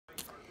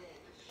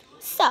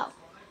So,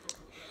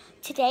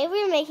 today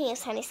we're making a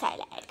sunny side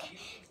egg.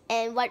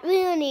 And what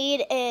we will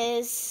need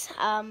is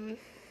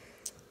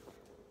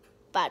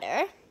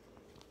butter,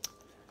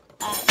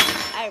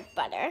 our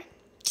butter,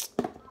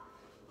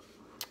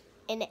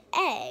 an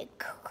egg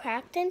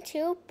cracked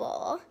into a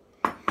bowl,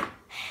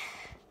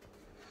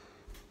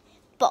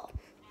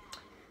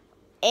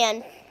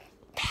 and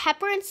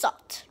pepper and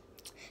salt.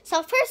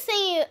 So first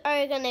thing you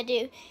are going to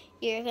do,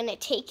 you're going to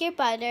take your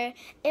butter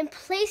and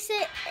place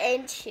it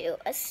into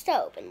a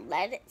stove and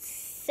let it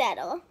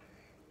settle.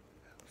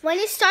 When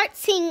you start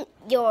seeing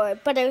your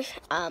butter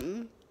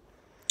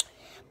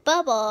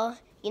bubble,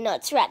 you know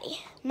it's ready.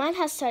 Mine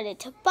has started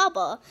to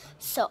bubble,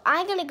 so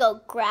I'm going to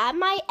go grab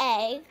my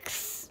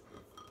eggs.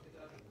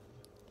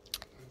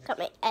 Got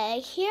my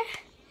egg here.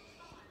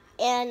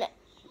 And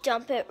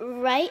dump it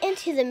right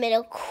into the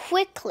middle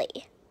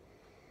quickly.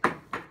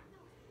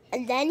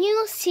 And then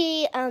you'll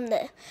see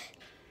the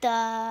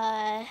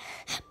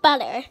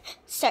butter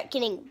start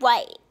getting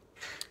white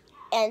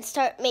and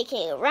start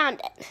making around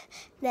it.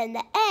 Then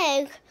the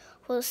egg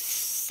will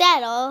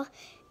settle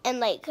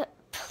and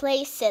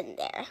place in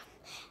there.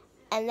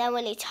 And then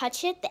when you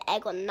touch it, the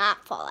egg will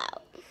not fall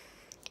out.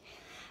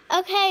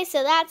 Okay,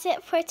 so that's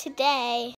it for today.